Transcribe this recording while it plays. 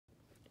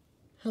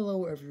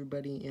Hello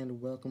everybody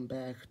and welcome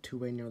back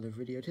to another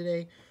video.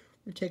 Today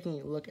we're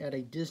taking a look at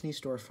a Disney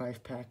Store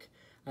 5-pack.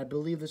 I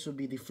believe this will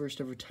be the first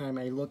ever time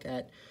I look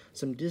at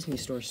some Disney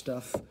Store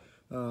stuff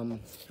on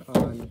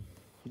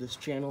this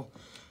channel.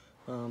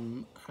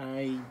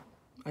 I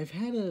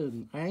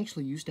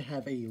actually used to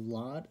have a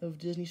lot of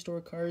Disney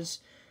Store cars,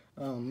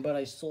 but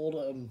I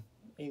sold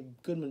a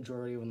good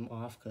majority of them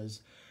off because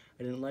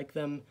I didn't like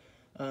them,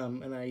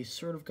 and I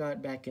sort of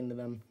got back into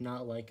them.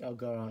 Not like I'll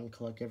go out and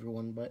collect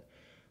everyone, but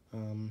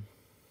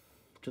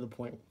to the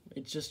point,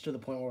 it's just to the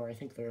point where I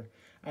think they're,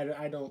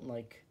 I don't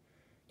like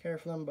care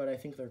for them, but I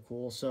think they're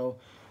cool. So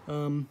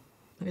I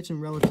had some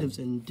relatives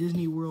in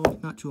Disney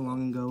World not too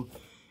long ago,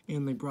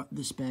 and they brought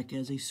this back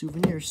as a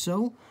souvenir.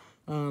 So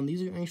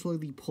these are actually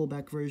the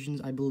pullback versions,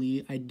 I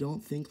believe. I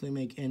don't think they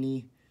make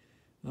any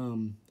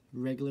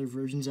regular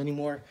versions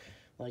anymore.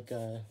 Like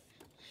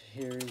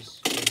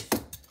here's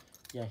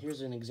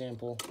an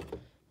example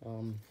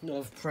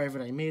of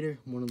Private Eye Mater,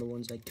 one of the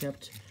ones I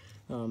kept.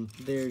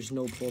 There's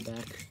no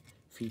pullback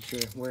feature,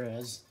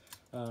 whereas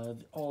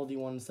all the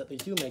ones that they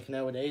do make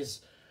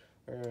nowadays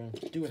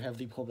do have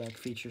the pullback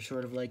feature,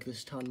 sort of like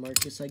this Ton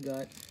Marcus I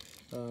got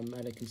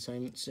at a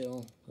consignment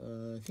sale,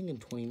 I think in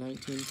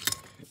 2019,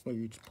 where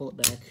you just pull it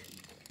back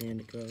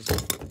and it goes.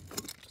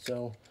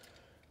 So,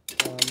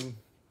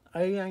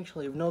 I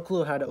actually have no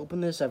clue how to open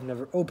this. I've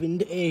never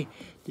opened a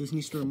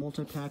Disney Store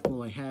multi-pack.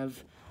 Well, I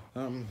have.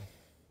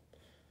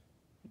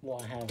 Well,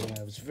 I have when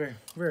I was very,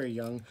 very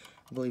young.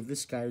 I believe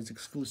this guy was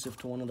exclusive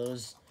to one of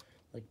those,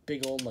 like,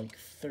 big old, like,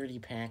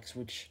 30-packs,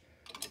 which,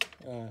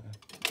 I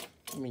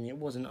mean, it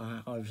wasn't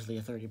obviously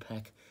a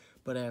 30-pack,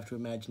 but I have to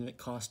imagine it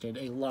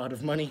costed a lot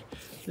of money.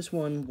 This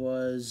one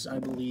was, I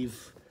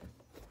believe,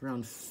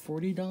 around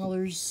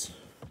 $40.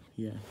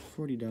 Yeah,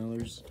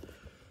 $40.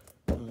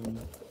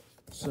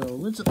 So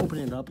let's open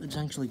it up. It's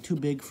actually too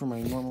big for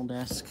my normal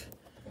desk,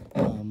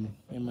 and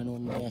my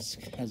normal desk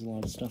has a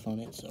lot of stuff on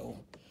it, so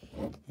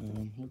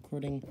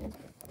recording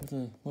with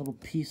a little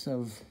piece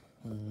of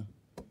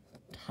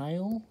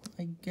tile,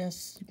 I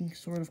guess you can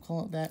sort of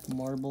call it that,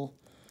 marble.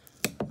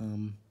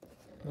 A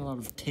lot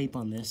of tape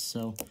on this,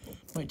 so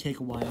it might take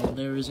a while.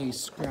 There is a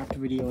scrapped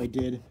video I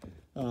did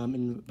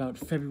in about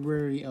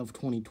February of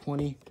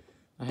 2020.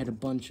 I had a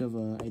bunch of,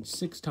 I had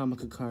 6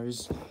 Tomica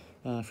cars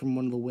from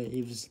one of the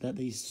waves that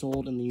they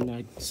sold in the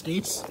United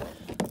States.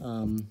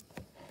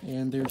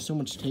 And there's so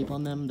much tape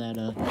on them that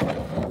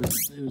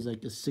it was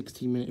like a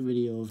 16-minute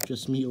video of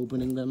just me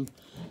opening them.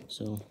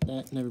 So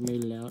that never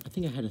made it out. I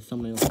think I had a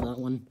thumbnail for that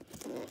one.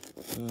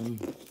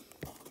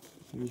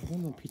 There's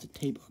one more piece of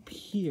tape up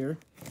here.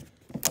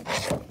 You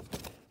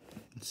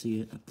can see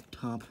it at the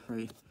top,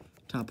 right,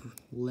 top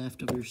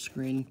left of your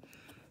screen.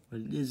 But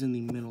it is in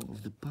the middle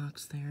of the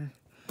box there.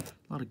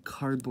 A lot of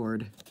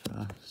cardboard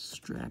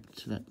strapped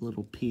to that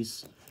little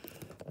piece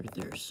right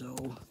there.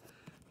 So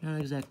not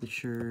exactly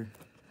sure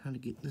how to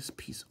get this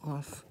piece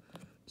off.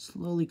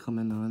 Slowly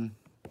coming on.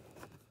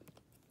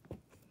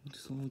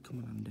 Slowly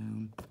coming on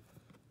down.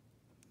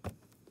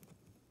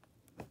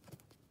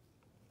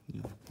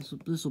 Yeah,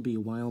 this will be a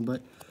while,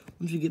 but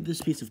once you get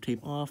this piece of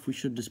tape off, we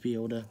should just be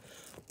able to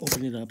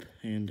open it up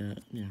and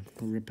yeah,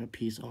 rip a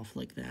piece off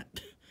like that.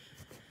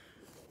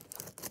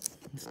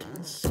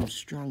 Let's some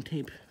strong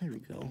tape. There we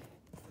go.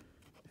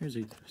 There's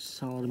a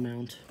solid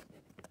amount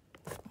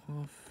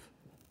off.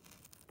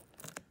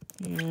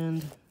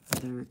 And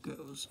there it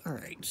goes.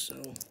 Alright,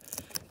 so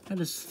that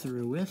is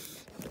through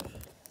with.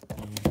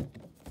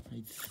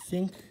 I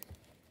think,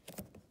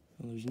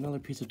 well, there's another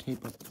piece of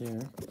tape up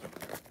there,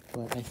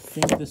 but I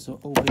think this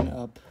will open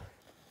up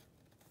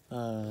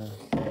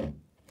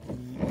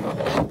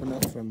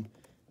from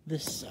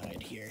this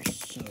side here.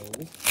 So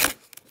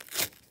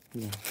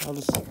yeah,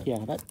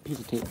 that piece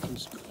of tape can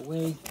just go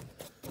away.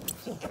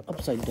 So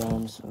upside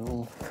down,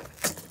 so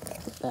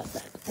put that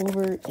back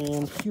over,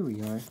 and here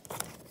we are.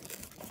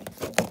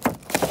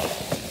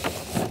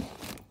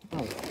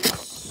 Alright,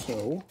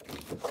 so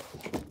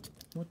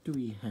what do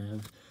we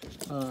have?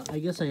 I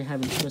guess I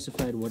haven't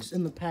specified what's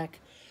in the pack.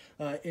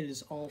 It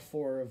is all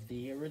 4 of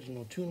the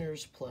original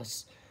tuners,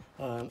 plus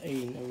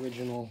an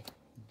original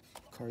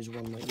Cars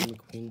 1 Lightning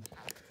McQueen.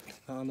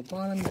 On the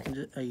bottom,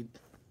 a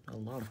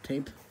lot of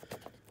tape.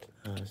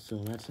 So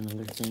that's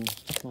another thing.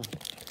 Well,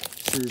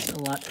 this is a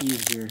lot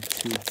easier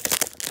to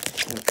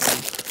work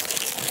with.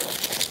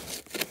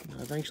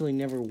 I've actually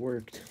never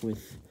worked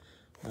with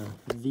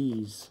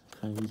these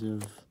kinds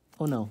of...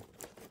 Oh no,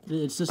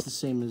 it's just the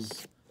same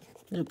as...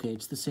 Okay,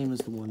 it's the same as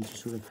the ones you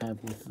sort of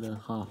have with the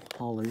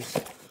haulers,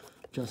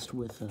 just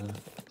with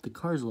the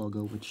Cars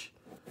logo, which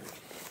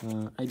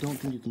I don't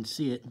think you can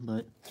see it,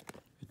 but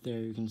right there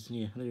you can see,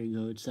 yeah, there you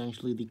go. It's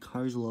actually the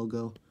Cars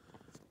logo,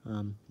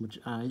 which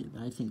I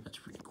think that's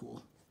pretty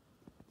cool.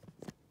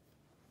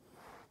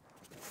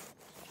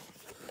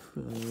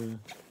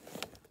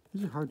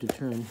 These are hard to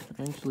turn.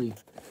 I actually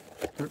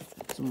hurt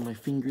some of my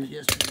fingers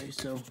yesterday,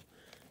 so...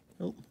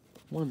 Oh,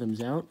 one of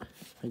them's out.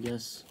 I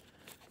guess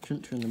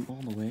shouldn't turn them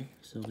all the way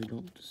so they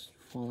don't just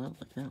fall out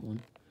like that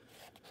one.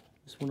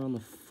 This one on the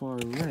far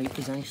right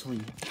is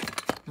actually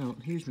out.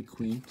 Here's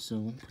McQueen, so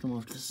we'll put him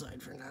off to the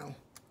side for now.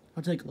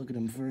 I'll take a look at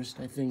him first.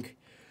 I think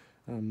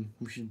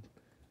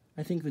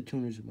I think the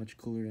tuners are much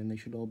cooler, and they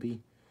should all be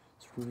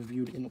sort of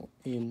reviewed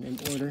in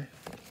order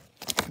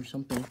or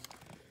something.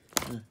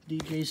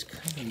 DJ's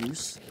kind of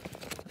loose.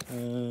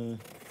 You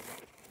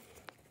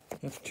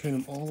have to turn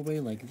them all the way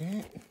like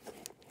that.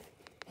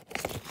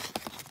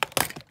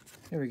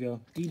 There we go.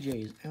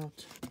 DJ is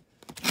out.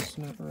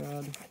 Snot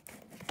rod.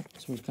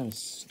 This one's kind of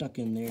stuck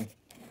in there.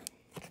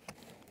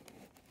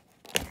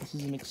 This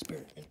is an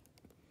experiment.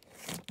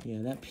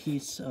 Yeah, that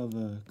piece of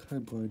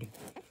cardboard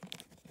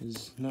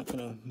is not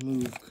gonna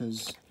move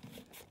because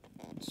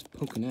it's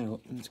poking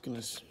out, and it's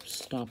gonna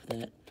stop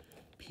that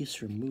piece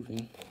from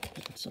moving.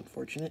 That's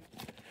unfortunate.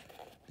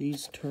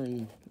 These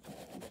turn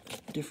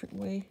a different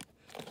way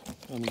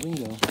on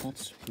Wingo.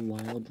 That's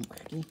wild and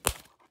wacky.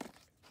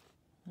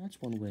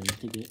 That's one way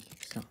to get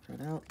Snot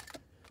right out.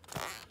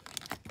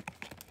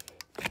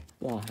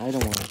 Oh,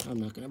 I'm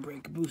not gonna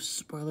break a boost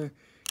spoiler.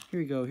 Here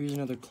we go. Here's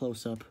another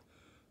close-up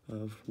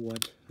of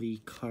what the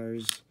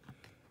car's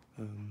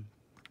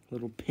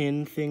little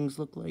pin things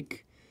look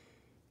like.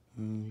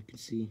 You can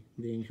see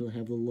they actually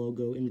have the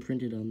logo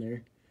imprinted on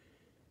there.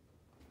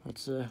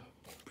 That's a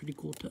pretty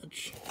cool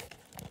touch.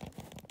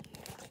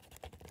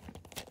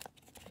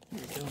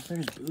 There we go.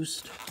 There's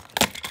boost.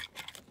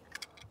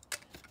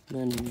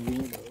 Then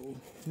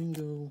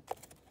Wingo.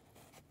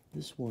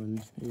 This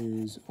one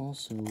is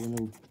also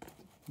in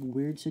a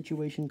weird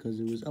situation because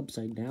it was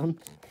upside down.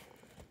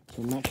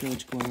 So I'm not sure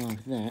what's going on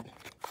with that.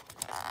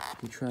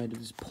 We tried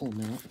this pull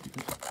mount.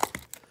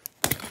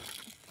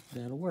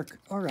 That'll work.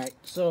 Alright,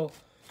 so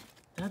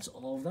that's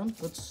all of them.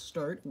 Let's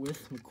start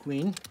with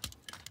McQueen.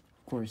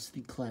 Of course,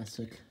 the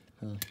classic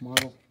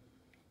model.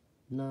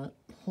 Not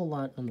a whole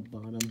lot on the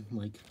bottom,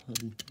 like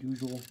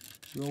usual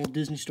old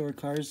Disney Store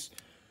cars.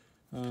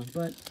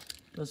 But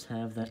does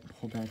have that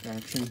pullback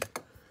action,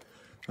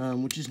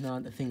 which is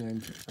not a thing I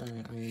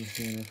understand.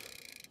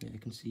 Yeah, you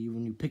can see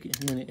when you pick it,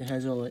 when it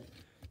has all that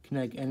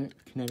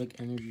kinetic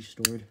energy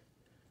stored,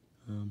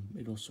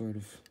 it'll sort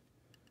of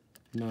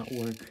not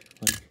work.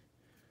 Like,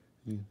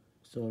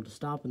 so to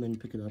stop and then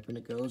pick it up and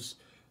it goes.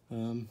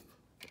 I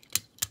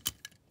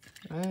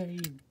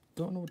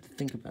don't know what to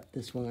think about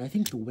this one. I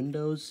think the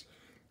windows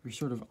are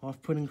sort of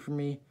off-putting for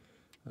me.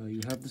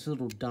 You have this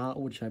little dot,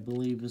 which I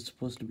believe is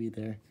supposed to be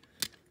there.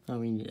 I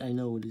mean, I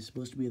know it is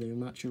supposed to be there. I'm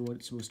not sure what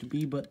it's supposed to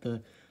be, but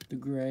the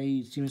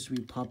gray seems to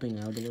be popping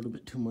out a little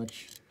bit too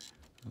much.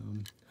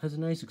 Has a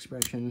nice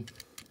expression.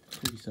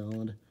 Pretty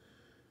solid.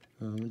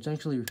 It's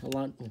actually a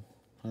lot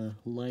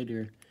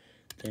lighter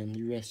than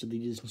the rest of the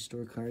Disney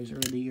Store cars, or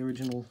the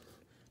original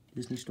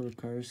Disney Store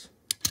cars.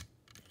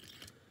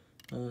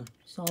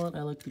 Solid.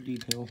 I like the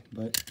detail,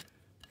 but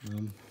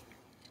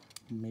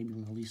maybe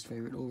my least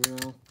favorite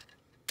overall.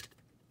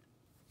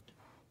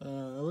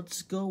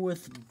 Let's go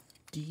with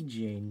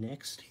DJ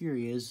next. Here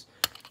he is.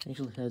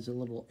 Actually has a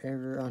little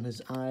error on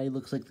his eye.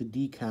 Looks like the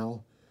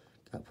decal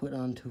got put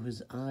onto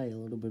his eye a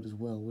little bit as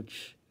well,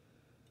 which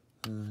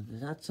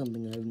that's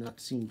something I've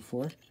not seen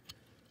before.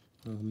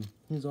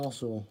 He's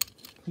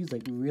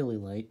like really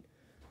light.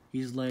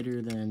 He's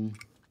lighter than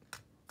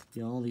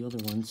all the other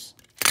ones.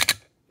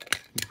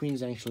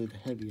 McQueen's actually the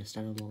heaviest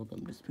out of all of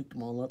them. Just picked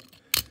them all up.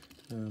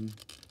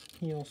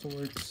 He also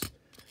works.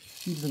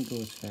 He doesn't go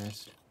as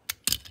fast.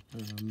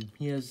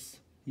 He has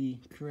the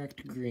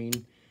correct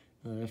green.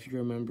 If you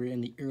remember,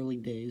 in the early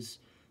days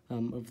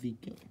of the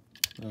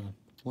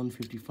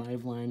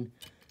 155 line,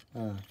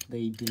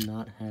 they did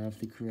not have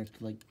the correct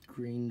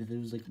green. There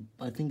was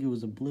I think it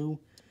was a blue,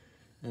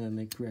 and then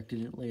they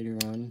corrected it later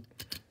on.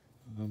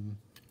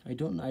 I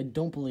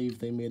don't believe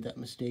they made that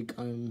mistake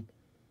on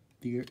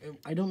the.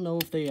 I don't know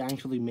if they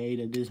actually made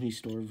a Disney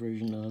Store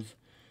version of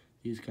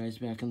these guys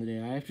back in the day.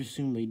 I have to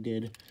assume they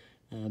did,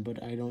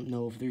 but I don't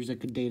know if there's a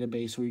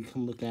database where you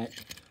can look at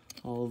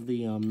all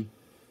the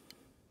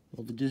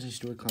Disney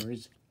Store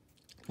cars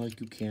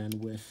like you can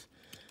with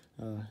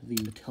the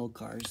Mattel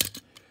cars.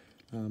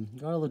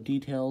 Got all the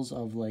details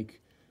of I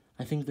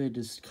think they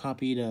just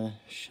copied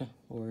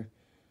or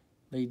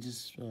they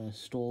just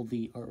stole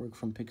the artwork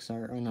from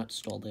Pixar, or not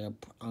stole. They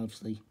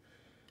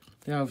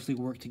obviously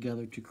worked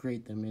together to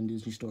create them, and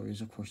Disney Store is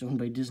of course owned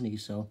by Disney,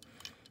 so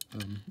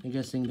I'm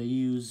guessing they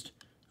used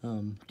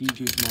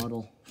DJ's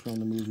model from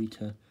the movie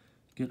to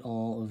get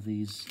all of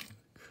these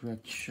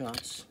correct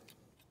shots,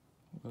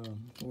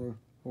 or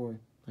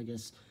I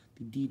guess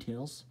the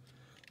details.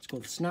 Let's go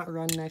with Snot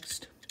Run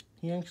next.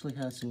 He actually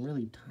has some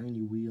really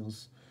tiny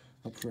wheels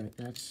up front.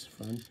 That's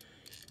fun.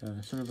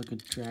 Sort of like a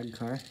drag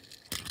car.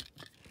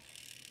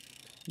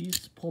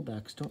 These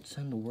pullbacks don't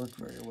tend to work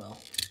very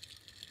well.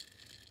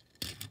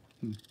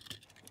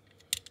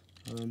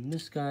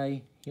 This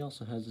guy, he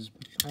also has his,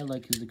 I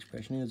like his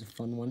expression. He has a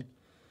fun one.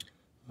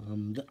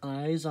 The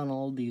eyes on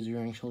all of these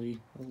are actually,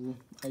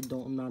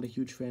 I'm not a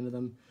huge fan of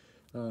them.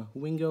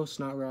 Wingo,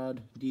 Snot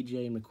Rod,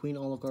 DJ, and McQueen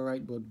all look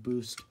alright, but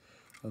Boost,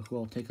 who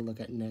I'll take a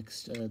look at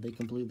next, they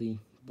completely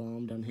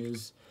bombed on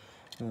his.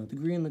 The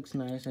green looks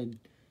nice. I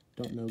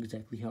don't know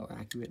exactly how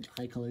accurate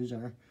eye colors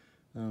are.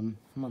 I'm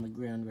on the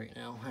ground right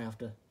now. I have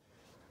to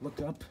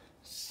look up,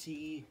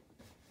 see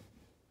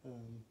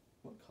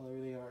what color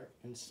they are.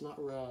 And Snot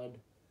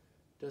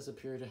does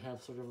appear to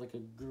have sort of like a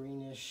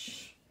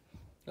greenish,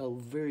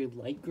 very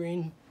light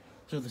green.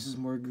 So this is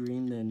more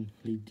green than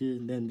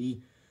the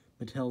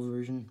Mattel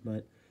version,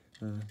 but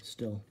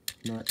still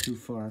not too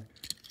far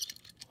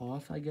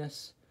off, I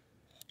guess.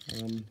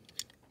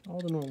 All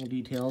the normal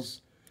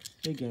details.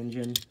 Big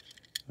engine.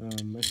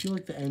 I feel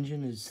like the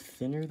engine is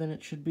thinner than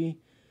it should be,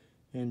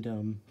 and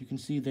you can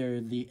see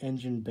there the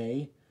engine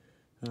bay.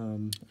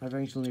 I've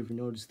actually never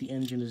noticed the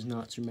engine is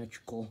not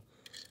symmetrical,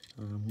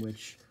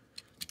 which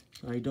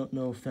I don't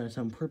know if that's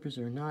on purpose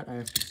or not. I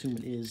have to assume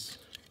it is,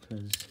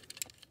 because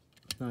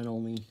not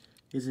only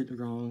is it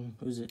wrong,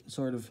 is it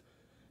sort of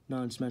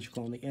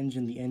non-symmetrical on the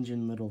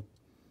engine little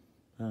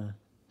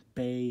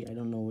bay, I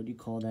don't know what you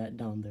call that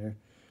down there,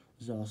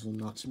 is also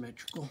not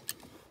symmetrical.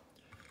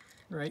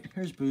 Alright,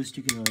 here's Boost.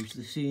 You can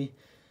obviously see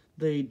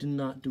they did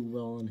not do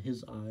well on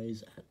his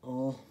eyes at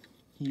all.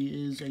 He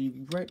is a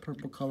bright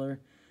purple color.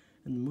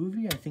 In the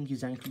movie, I think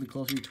he's actually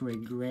closer to a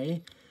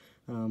gray,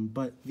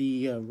 but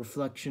the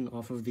reflection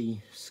off of the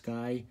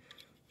sky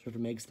sort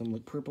of makes them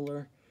look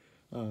purpler.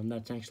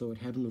 That's actually what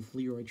happened with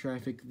Leroy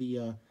Traffic.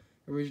 The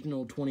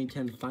original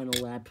 2010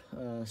 Final Lap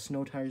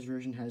Snow Tires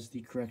version has the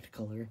correct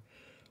color,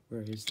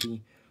 whereas the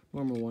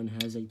normal one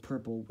has a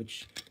purple,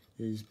 which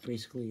is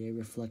basically a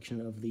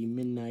reflection of the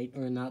midnight,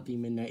 or not the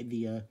midnight,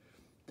 the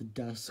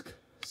dusk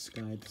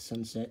sky, the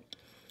sunset.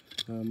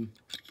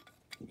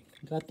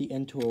 Got the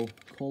N2O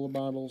cola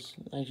bottles.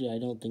 Actually, I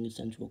don't think it's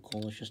N2O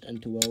cola, it's just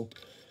N2O.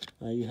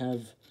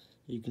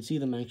 You can see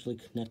them actually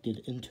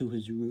connected into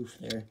his roof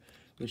there,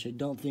 which I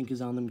don't think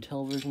is on the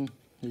Mattel version.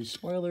 His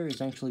spoiler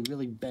is actually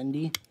really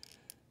bendy.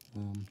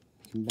 You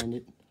can bend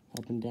it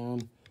up and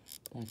down,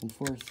 back and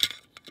forth.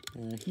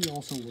 He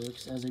also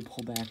works as a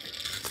pullback.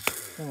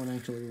 That one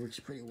actually works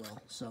pretty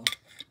well, so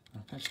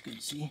that's good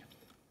to see.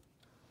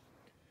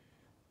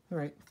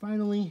 Alright,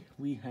 finally,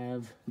 we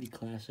have the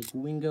classic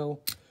Wingo.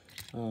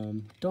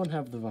 Don't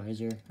have the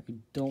visor.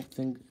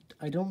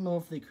 I don't know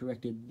if they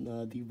corrected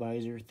the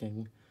visor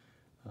thing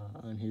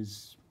on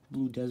his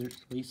Blue Desert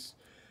release.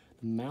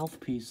 The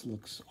mouthpiece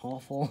looks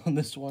awful on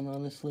this one,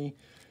 honestly.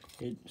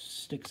 It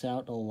sticks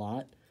out a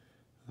lot.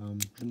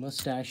 The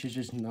mustache is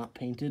just not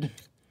painted.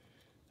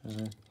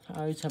 I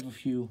always have a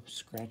few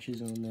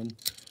scratches on them.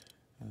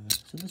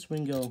 So this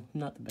Wingo,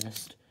 not the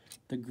best.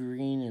 The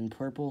green and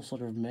purple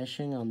sort of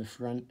meshing on the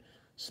front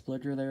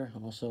splitter there,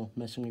 also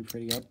messing me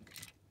pretty up.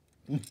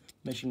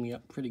 Meshing me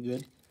up pretty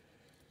good.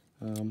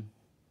 The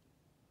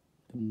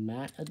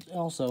matte,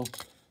 also,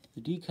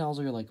 the decals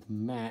are like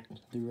matte.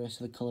 The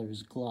rest of the color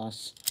is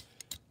gloss,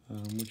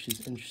 which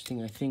is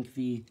interesting. I think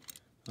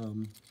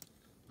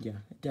yeah,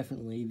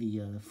 definitely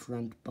the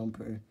front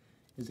bumper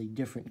is a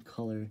different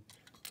color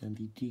than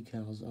the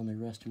decals on the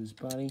rest of his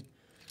body.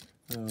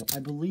 I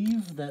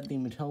believe that the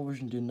Mattel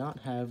version did not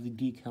have the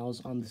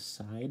decals on the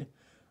side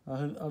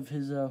of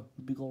his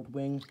big old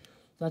wing.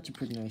 That's a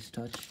pretty nice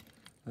touch.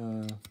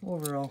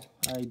 Overall,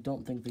 I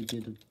don't think they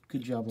did a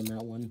good job on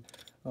that one.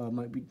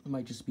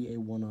 Might just be a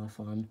one-off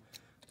on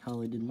how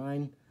they did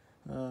mine.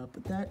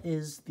 But that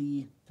is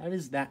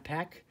that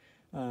pack.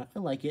 I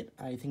like it.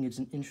 I think it's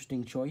an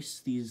interesting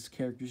choice. These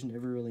characters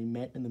never really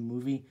met in the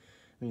movie.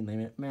 I mean, they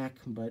met Mac,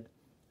 but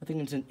I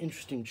think it's an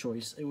interesting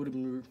choice. It would have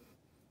been,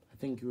 I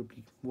think it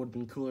would have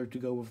been cooler to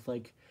go with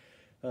like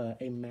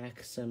a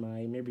Mac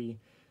semi. Maybe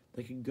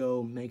they could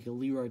go make a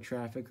Leroy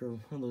Traffic or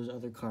one of those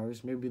other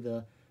cars. Maybe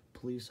one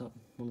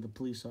of the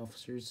police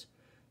officers.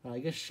 I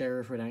guess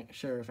Sheriff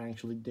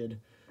actually did.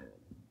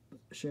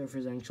 Sheriff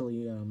has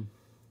actually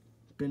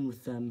been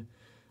with them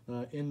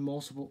in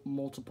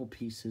multiple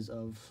pieces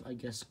of, I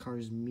guess,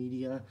 Cars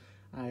media.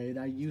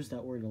 I use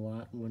that word a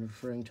lot when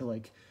referring to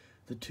like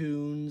the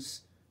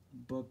tunes,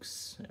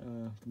 books,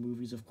 the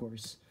movies, of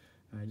course.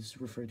 I just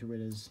refer to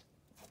it as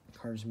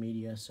Cars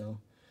media, so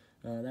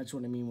that's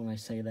what I mean when I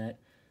say that.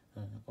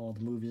 All the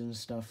movies and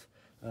stuff.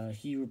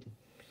 He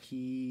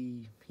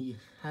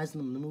has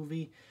them in the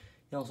movie.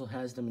 He also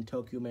has them in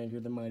Tokyo Manager.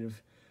 They might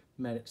have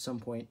met at some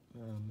point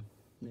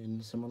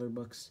in some other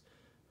books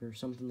or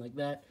something like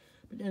that.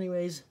 But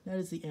anyways, that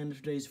is the end of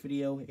today's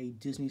video. A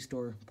Disney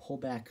Store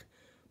pullback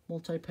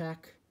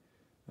multi-pack.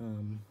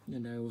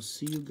 And I will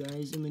see you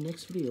guys in the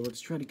next video.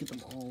 Let's try to get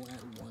them all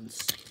at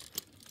once.